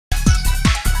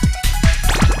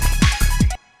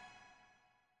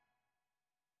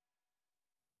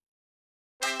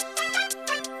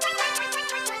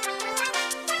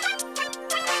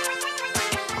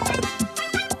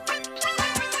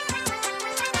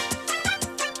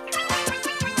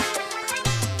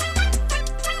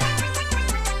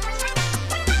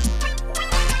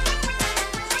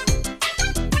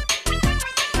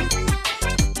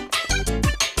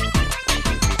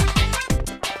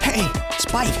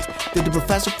Spike, did the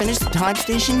professor finish the time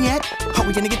station yet? Are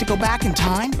we gonna get to go back in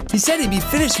time? He said he'd be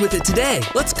finished with it today.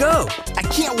 Let's go. I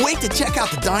can't wait to check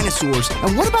out the dinosaurs.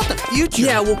 And what about the future?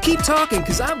 Yeah, we'll keep talking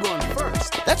because I'm going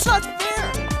first. That's not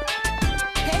fair.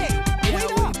 Hey,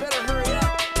 wait up. You better hurry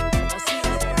up. I'll see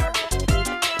you there.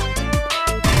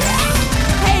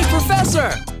 Hey,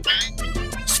 Professor!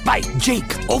 Spike,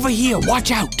 Jake, over here,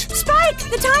 watch out! Spike,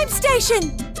 the time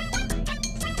station!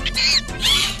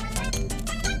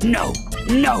 No,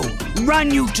 no, run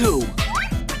you two!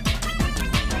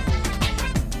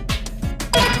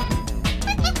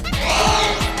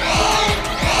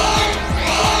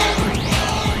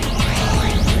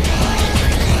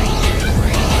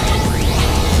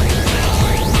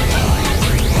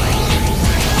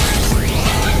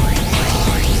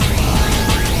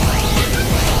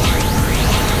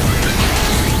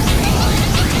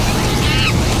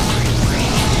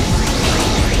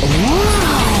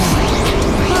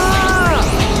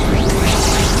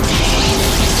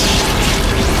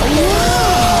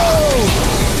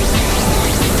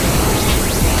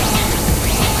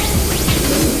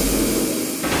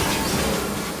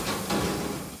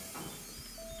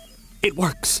 It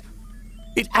works.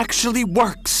 It actually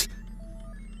works.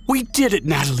 We did it,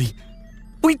 Natalie.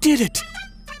 We did it.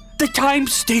 The time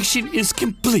station is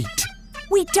complete.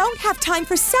 We don't have time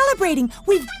for celebrating.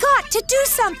 We've got to do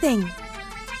something.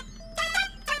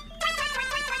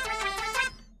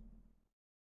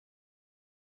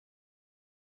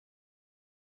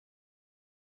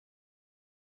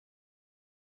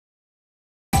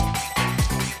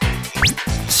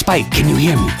 Spike, can you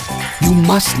hear me? You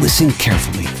must listen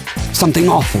carefully. Something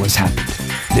awful has happened.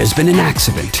 There's been an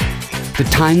accident. The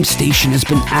time station has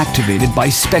been activated by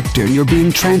Spectre and you're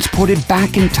being transported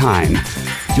back in time.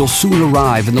 You'll soon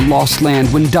arrive in the lost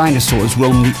land when dinosaurs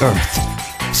roam the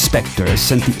Earth. Spectre has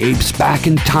sent the apes back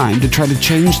in time to try to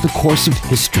change the course of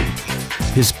history.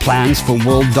 His plans for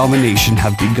world domination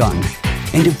have begun.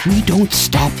 And if we don't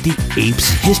stop the apes,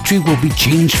 history will be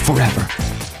changed forever.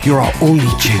 You're our only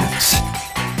chance.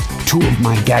 Two of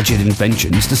my gadget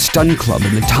inventions, the Stun Club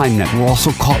and the Time Net, were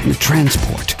also caught in the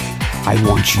transport. I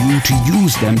want you to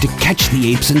use them to catch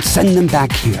the apes and send them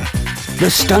back here. The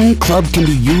Stun Club can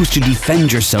be used to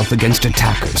defend yourself against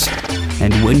attackers.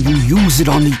 And when you use it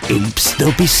on the apes,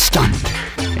 they'll be stunned.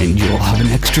 And you'll have an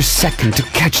extra second to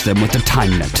catch them with the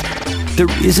Time Net.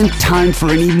 There isn't time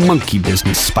for any monkey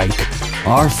business, Spike.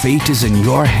 Our fate is in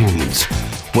your hands.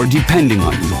 We're depending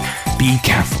on you. Be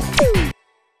careful.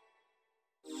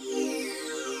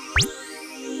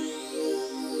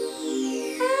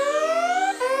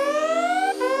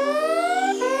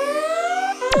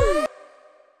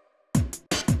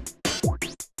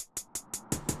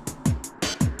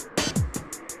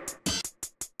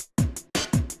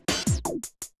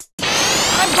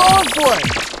 I'm going for it!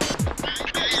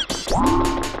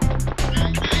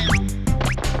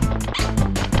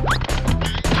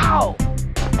 Ow!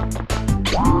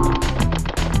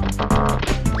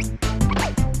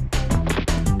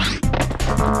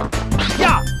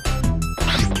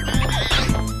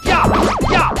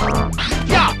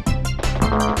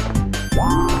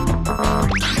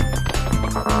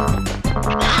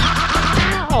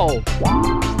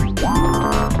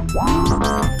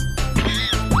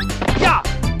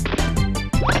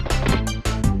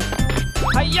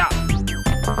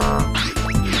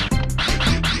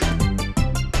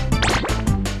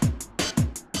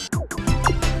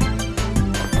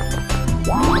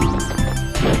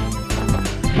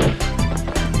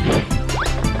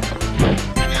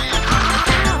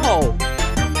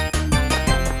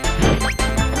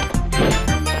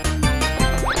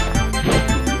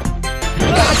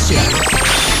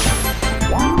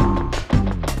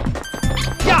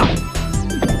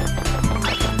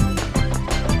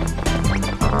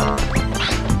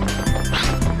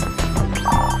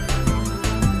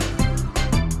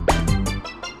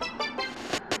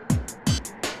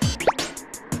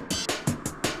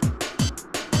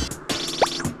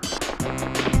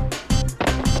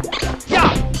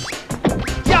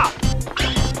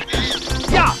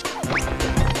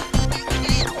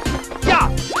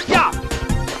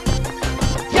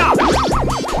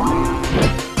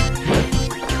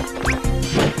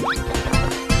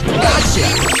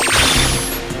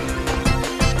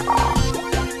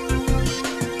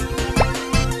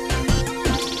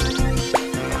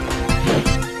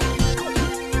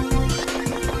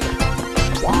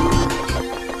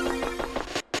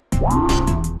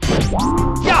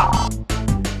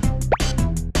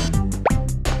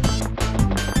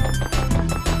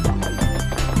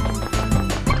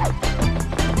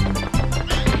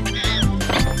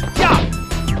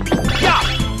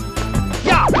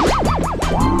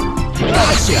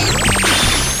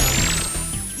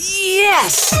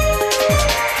 Yes!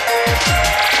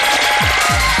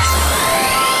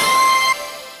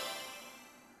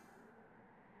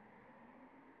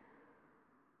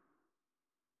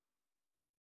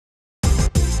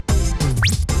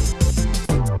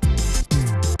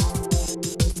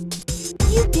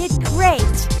 You did great.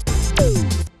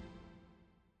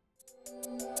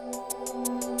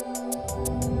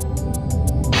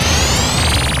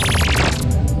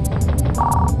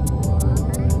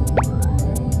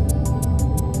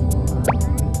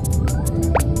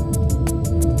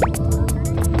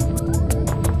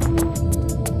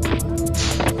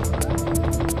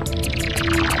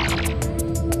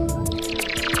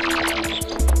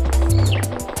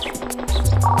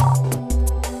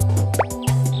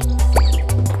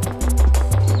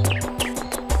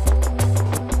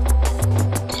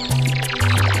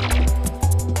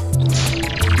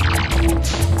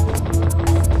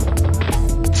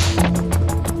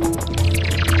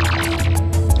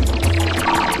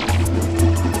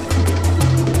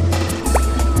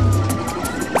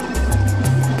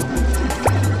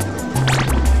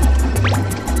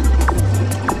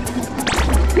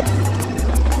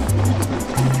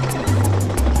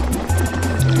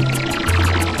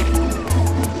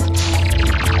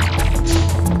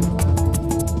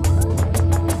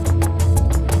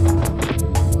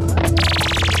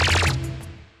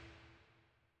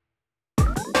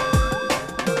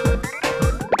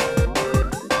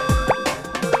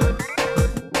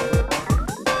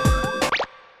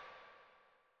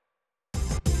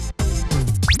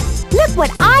 Look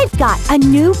what I've got! A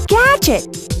new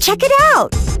gadget! Check it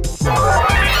out!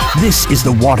 This is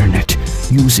the water net.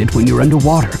 Use it when you're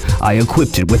underwater. I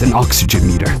equipped it with an oxygen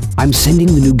meter. I'm sending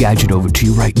the new gadget over to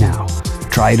you right now.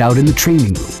 Try it out in the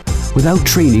training room. Without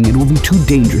training, it will be too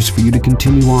dangerous for you to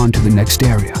continue on to the next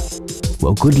area.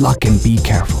 Well, good luck and be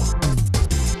careful.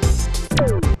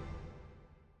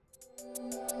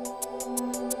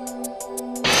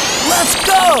 Let's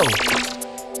go!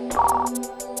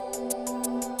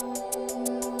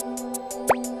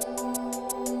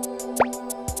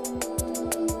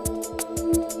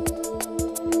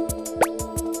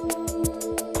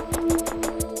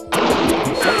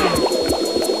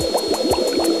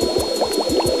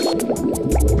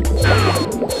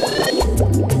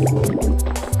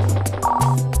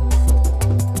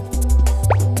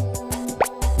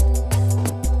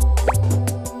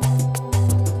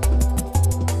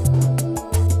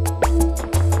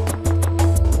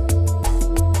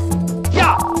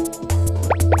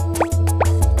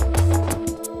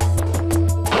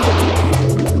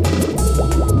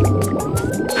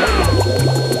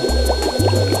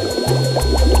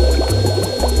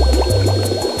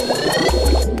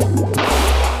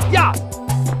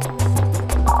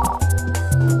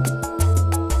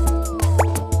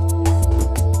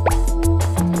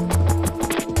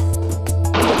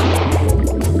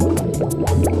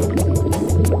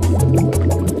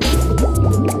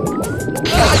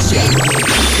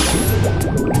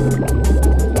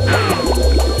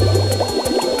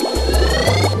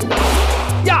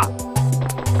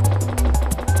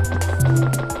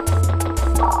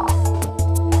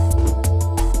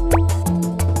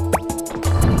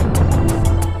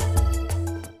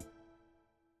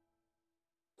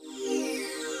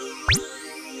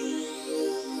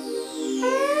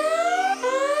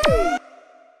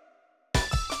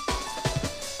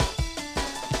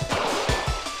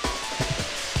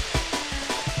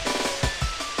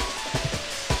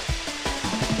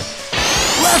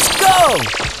 Let's go!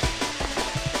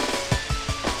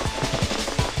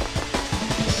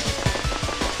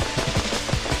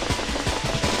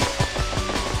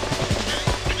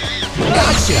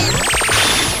 Gotcha!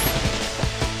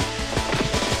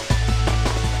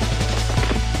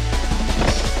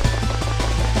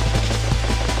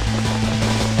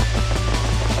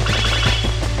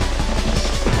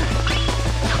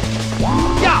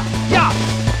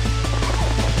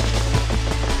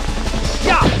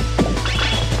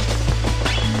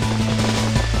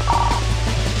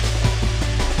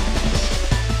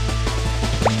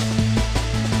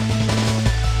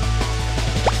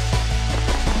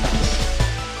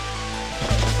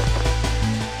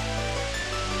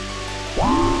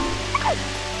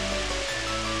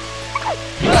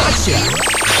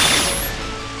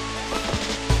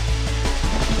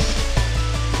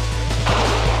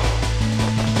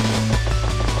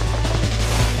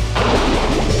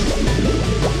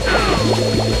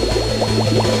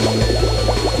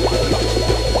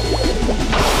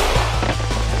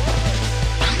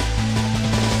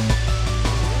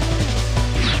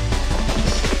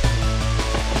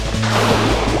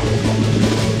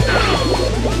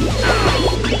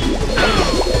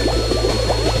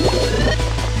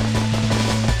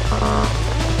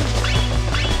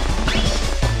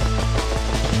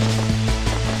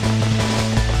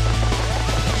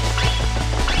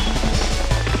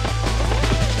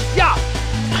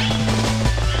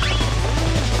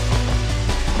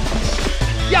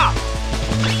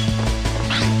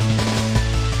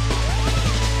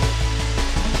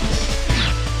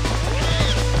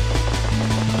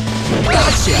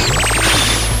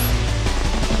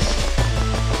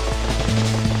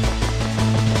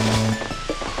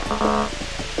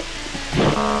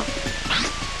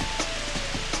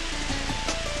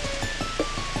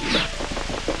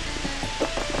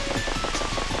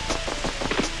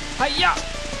 Hiya!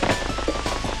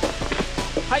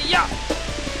 Hiya!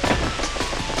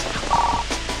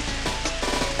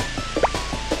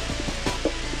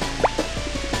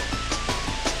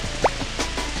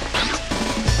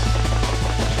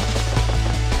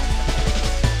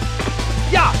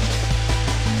 Yeah!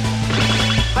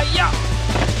 Hiya!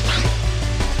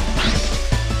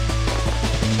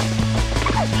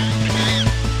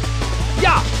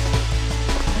 Yeah!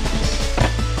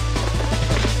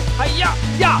 Hiya!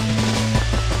 Yeah!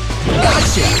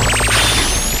 Gotcha!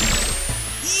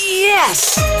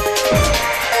 Yes!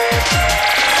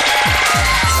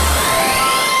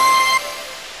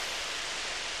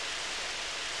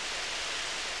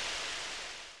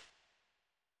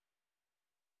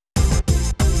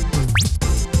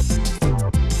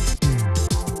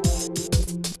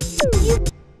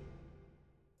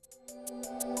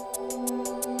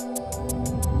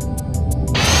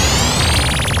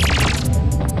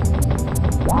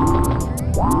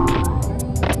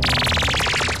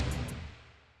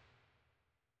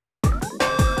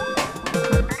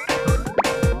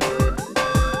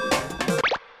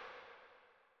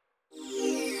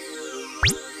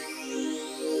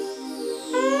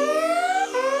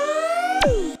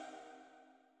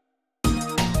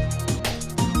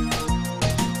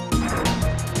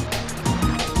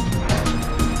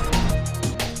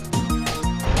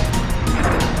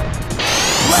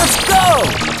 Let's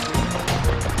go!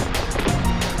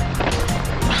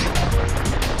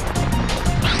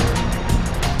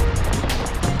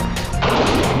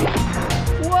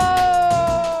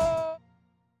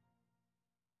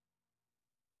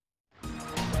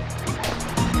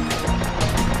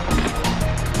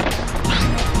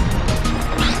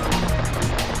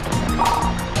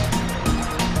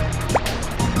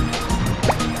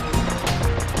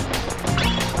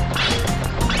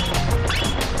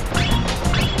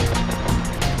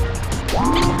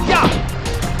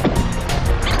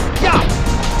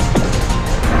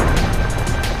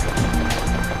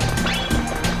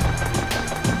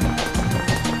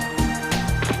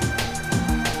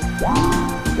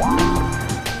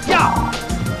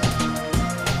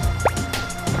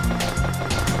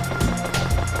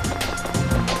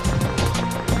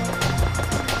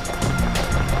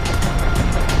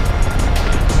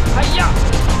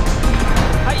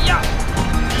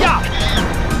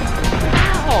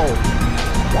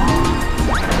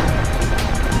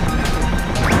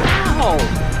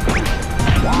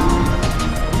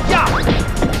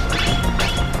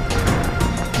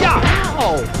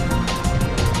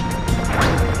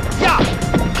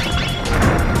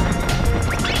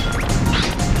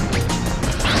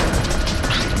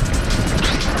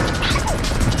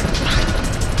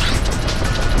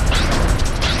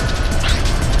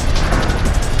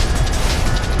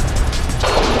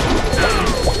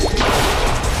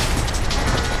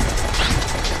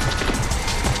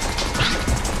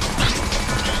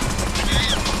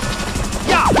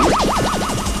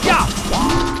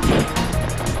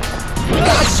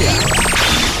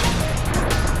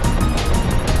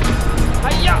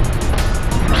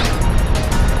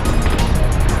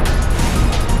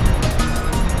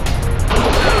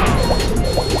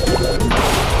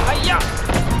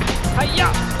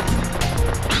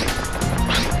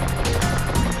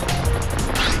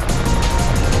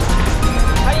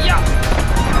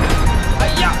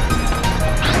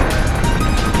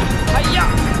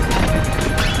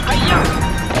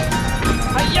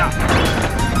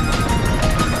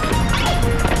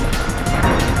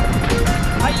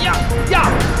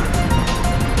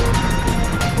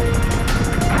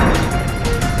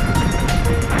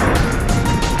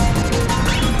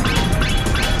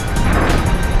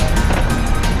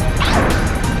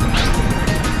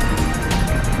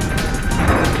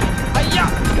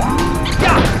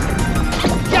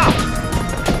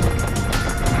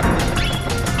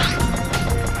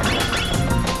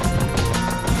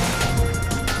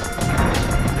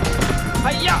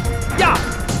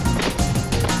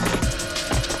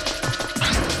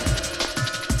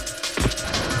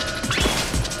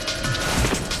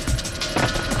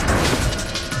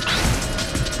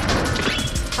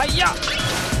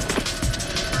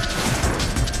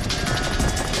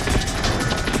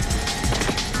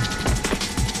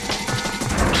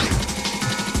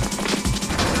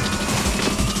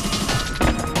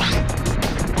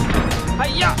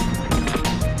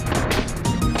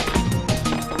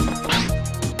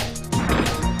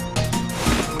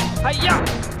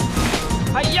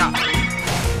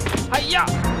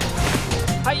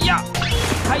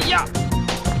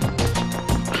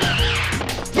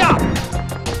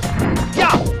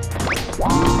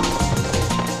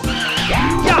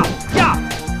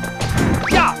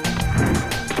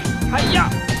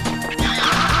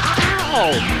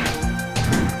 Oh!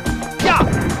 Yeah!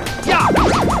 Yeah!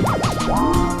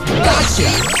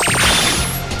 Gotcha!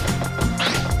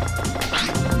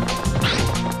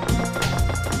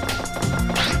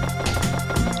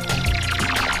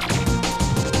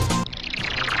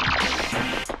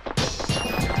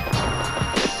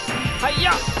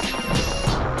 Hi-ya!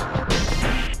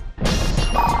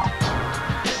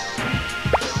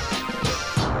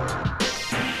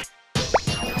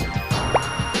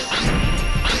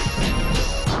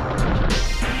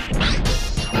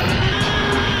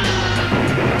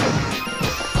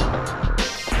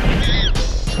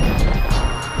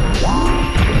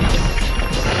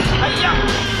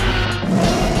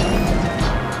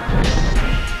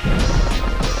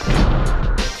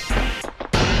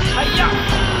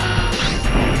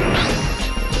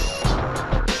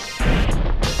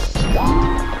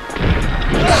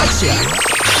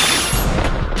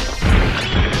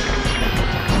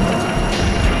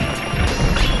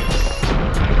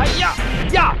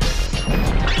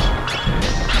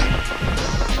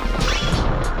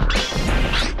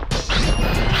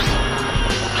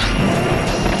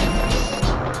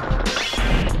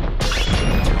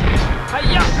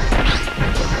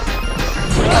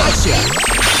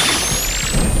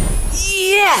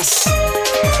 Yes!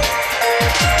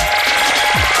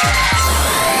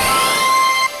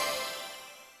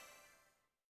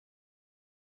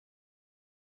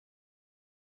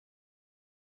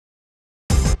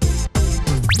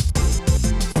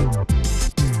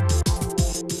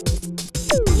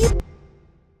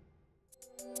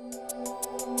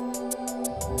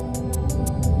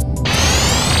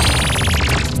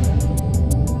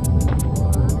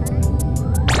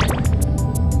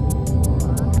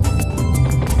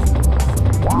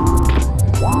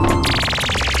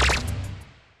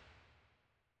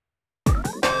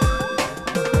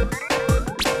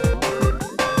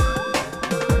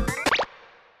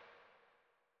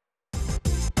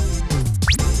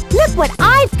 Look what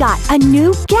I've got, a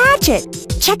new gadget.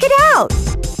 Check it out.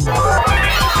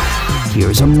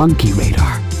 Here's a monkey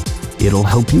radar. It'll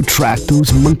help you track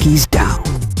those monkeys down.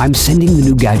 I'm sending the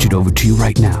new gadget over to you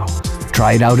right now.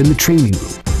 Try it out in the training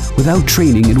room. Without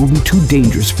training, it will be too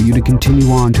dangerous for you to continue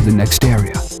on to the next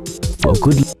area. Well,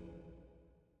 good luck.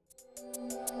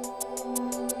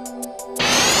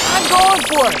 I'm going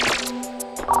for it!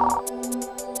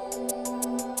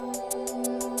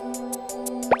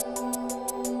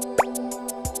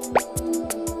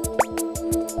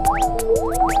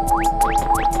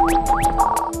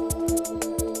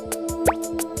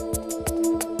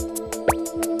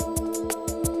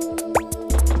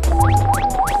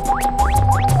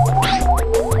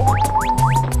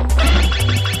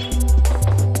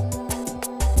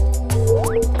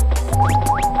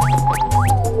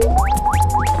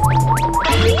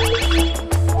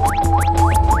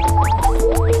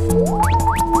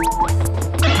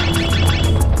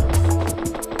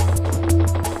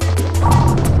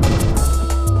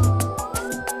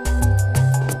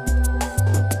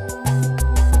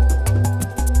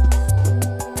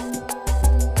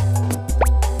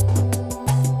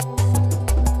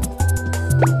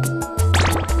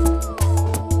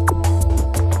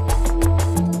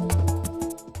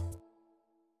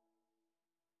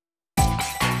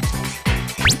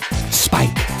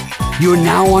 You're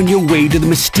now on your way to the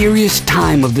mysterious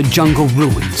time of the jungle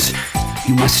ruins.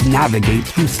 You must navigate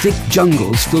through thick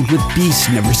jungles filled with beasts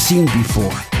never seen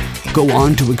before. Go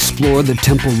on to explore the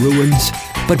temple ruins,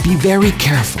 but be very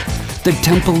careful. The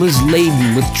temple is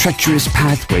laden with treacherous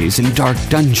pathways and dark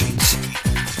dungeons.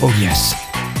 Oh yes,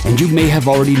 and you may have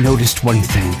already noticed one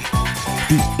thing.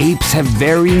 The apes have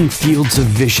varying fields of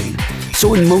vision,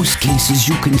 so in most cases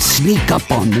you can sneak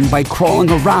up on them by crawling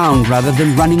around rather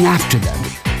than running after them.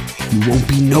 You won't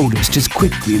be noticed as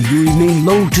quickly if you remain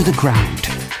low to the ground.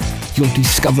 You'll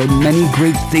discover many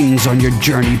great things on your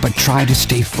journey, but try to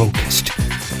stay focused.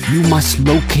 You must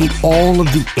locate all of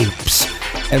the apes.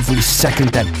 Every second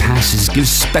that passes gives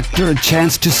Spectre a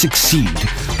chance to succeed.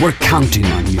 We're counting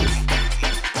on you.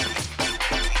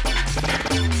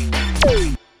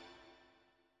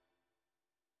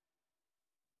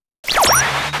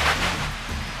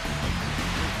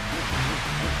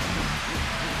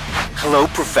 Hello,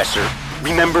 Professor.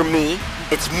 Remember me?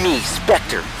 It's me,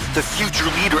 Spectre, the future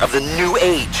leader of the new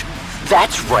age.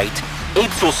 That's right.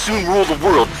 Apes will soon rule the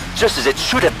world, just as it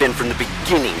should have been from the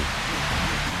beginning.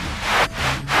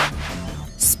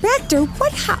 Spectre,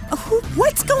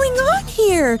 what's going on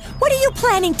here? What are you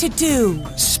planning to do?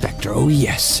 Spectre, oh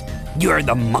yes. You're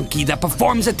the monkey that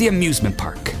performs at the amusement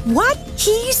park. What?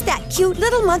 He's that cute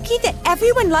little monkey that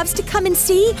everyone loves to come and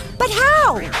see? But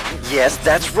how? Yes,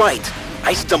 that's right.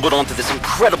 I stumbled onto this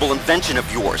incredible invention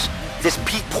of yours. this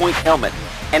peak point helmet,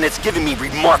 and it's given me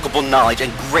remarkable knowledge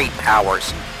and great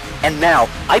powers. And now,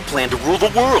 I plan to rule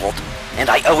the world, and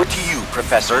I owe it to you,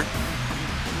 Professor.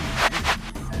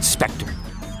 Spectre,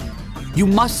 you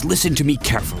must listen to me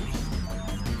carefully.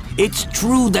 It's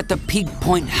true that the peak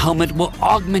point helmet will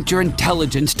augment your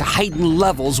intelligence to heightened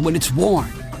levels when it's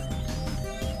worn.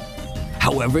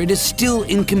 However, it is still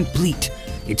incomplete.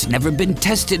 It's never been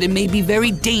tested and may be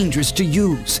very dangerous to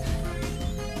use.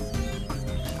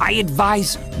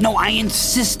 I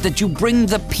insist that you bring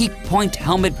the peak point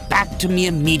helmet back to me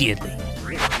immediately.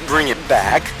 Bring it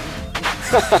back?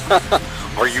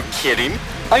 Are you kidding?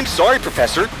 I'm sorry,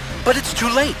 Professor, but it's too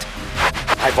late.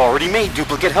 I've already made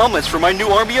duplicate helmets for my new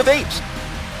army of apes.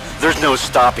 There's no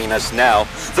stopping us now.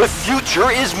 The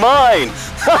future is mine!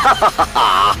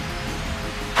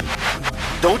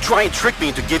 Don't try and trick me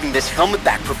into giving this helmet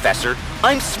back, Professor.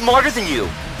 I'm smarter than you.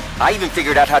 I even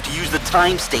figured out how to use the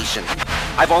time station.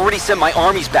 I've already sent my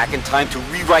armies back in time to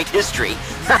rewrite history.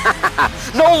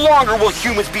 No longer will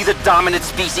humans be the dominant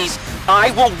species.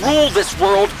 I will rule this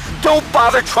world. Don't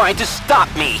bother trying to stop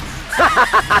me.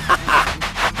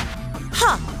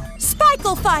 Huh. Spike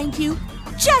will find you.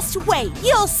 Just wait,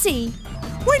 you'll see.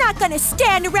 We're not gonna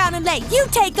stand around and let you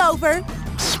take over.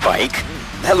 Spike?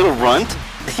 That little runt?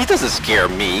 He doesn't scare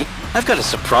me. I've got a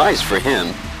surprise for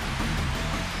him.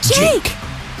 Jake!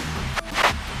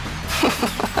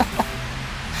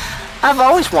 I've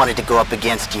always wanted to go up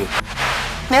against you.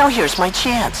 Now here's my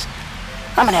chance.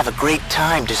 I'm gonna have a great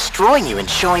time destroying you and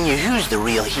showing you who's the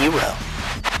real hero.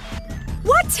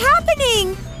 What's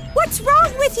happening? What's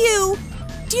wrong with you?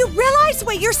 Do you realize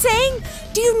what you're saying?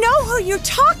 Do you know who you're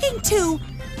talking to?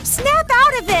 Snap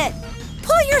out of it!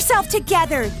 Pull yourself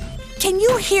together! Can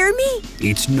you hear me?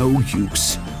 It's no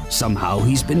use. Somehow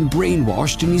he's been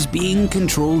brainwashed and he's being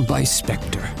controlled by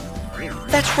Spectre.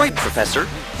 That's right, Professor.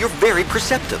 You're very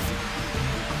perceptive.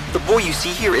 The boy you see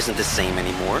here isn't the same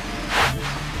anymore.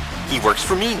 He works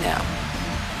for me now.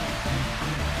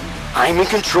 I'm in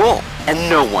control, and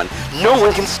no one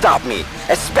can stop me,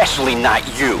 especially not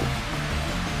you.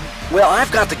 Well,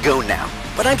 I've got to go now,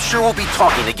 but I'm sure we'll be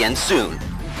talking again soon.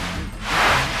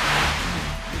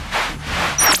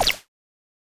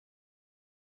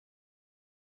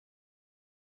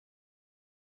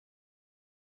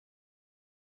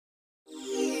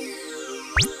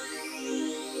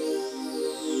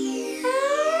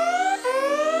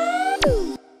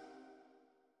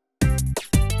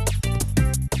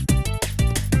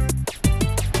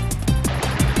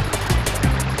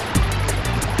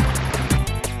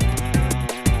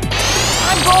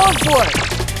 Going for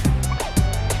it!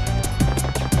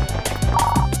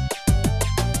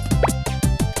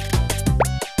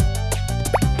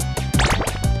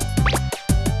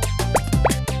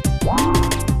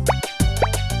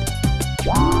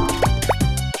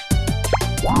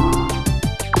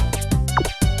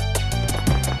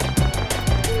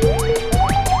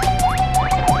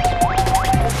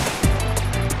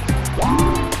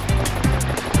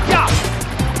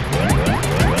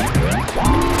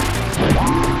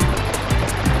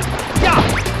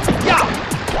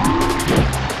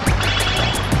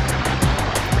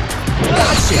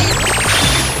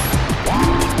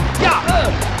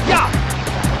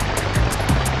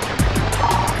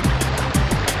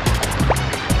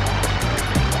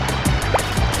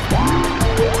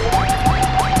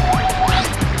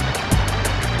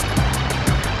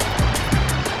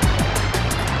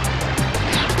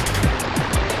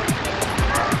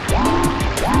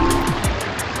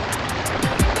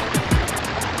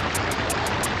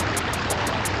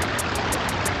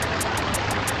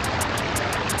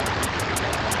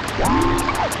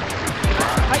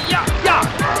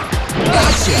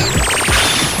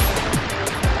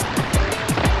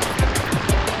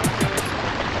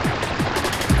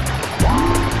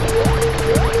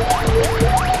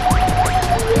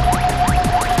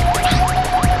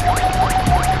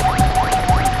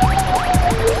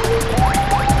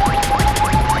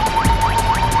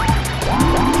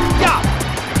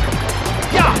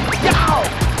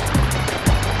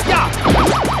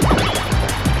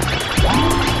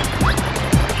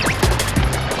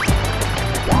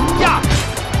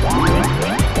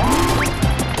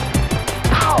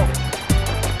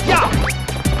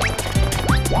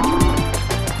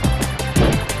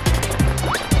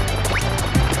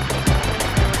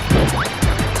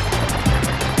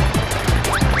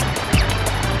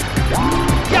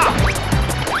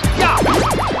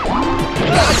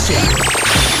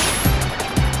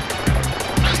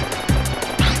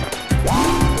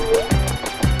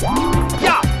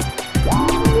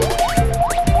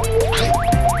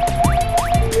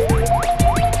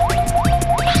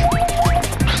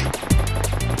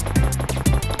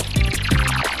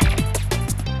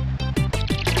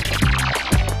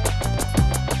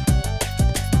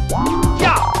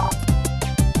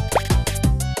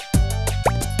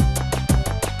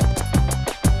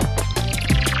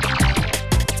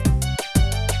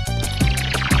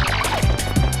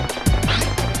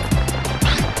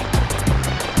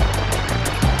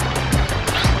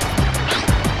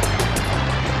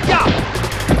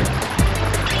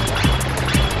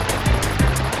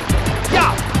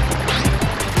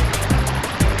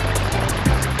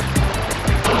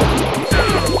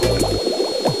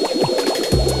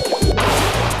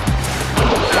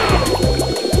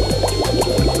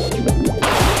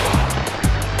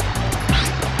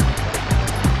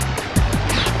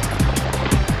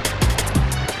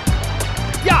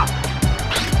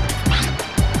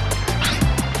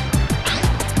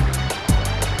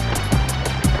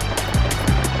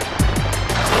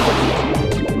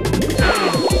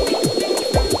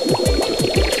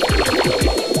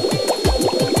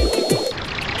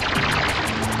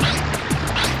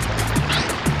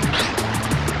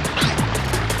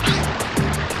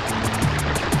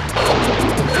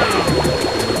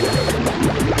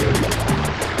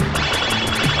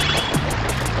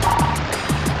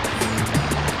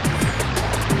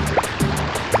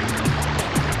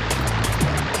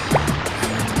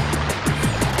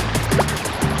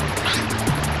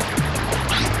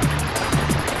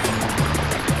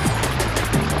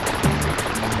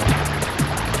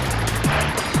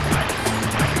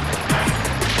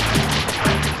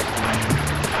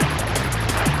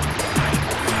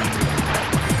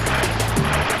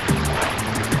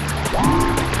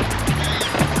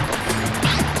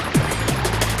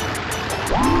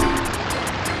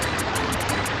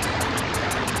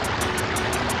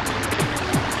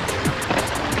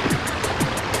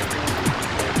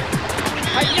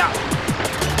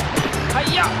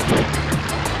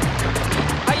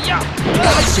 Hiya!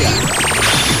 Gotcha!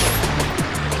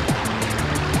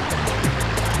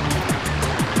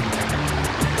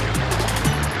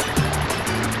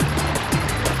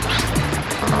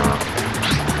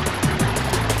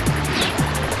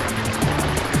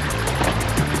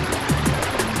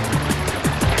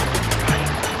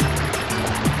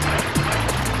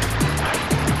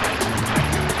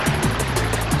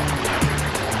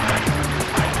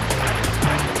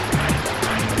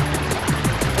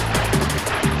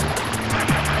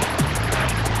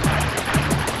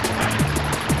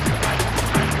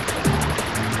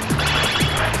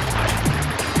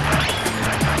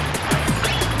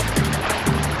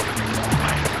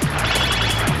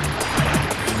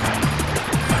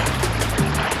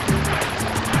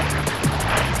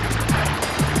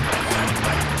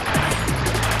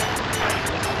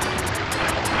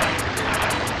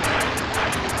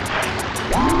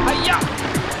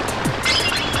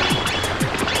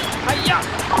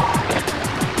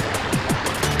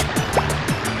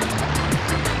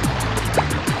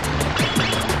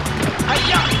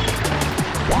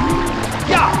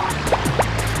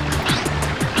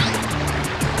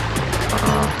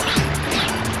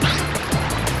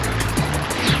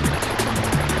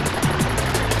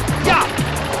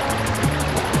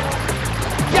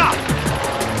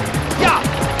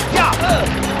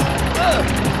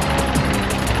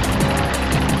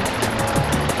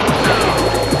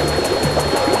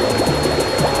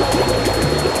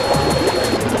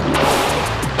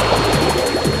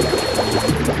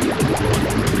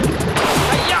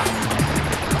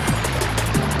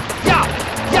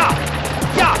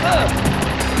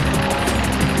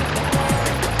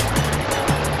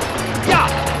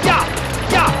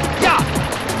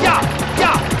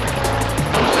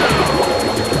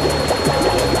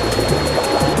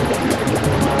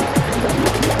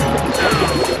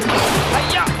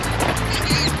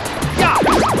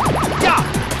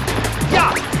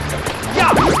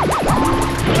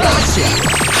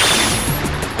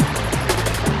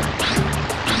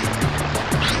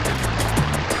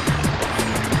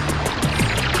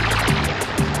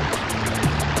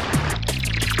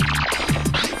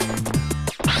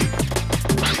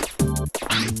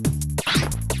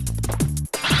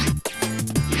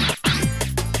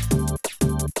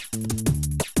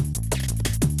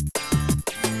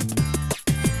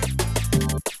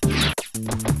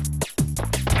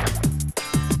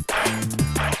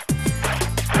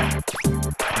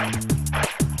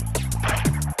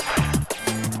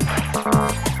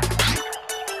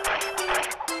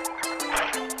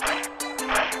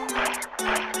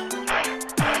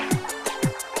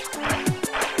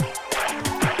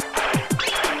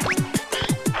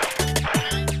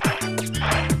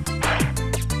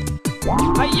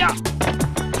 Hiya!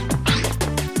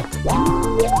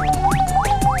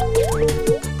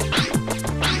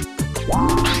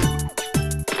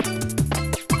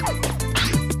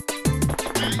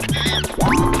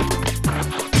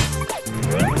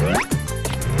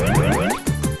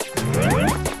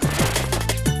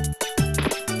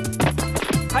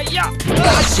 Hiya!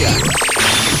 Gotcha!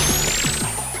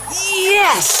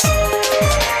 Yes!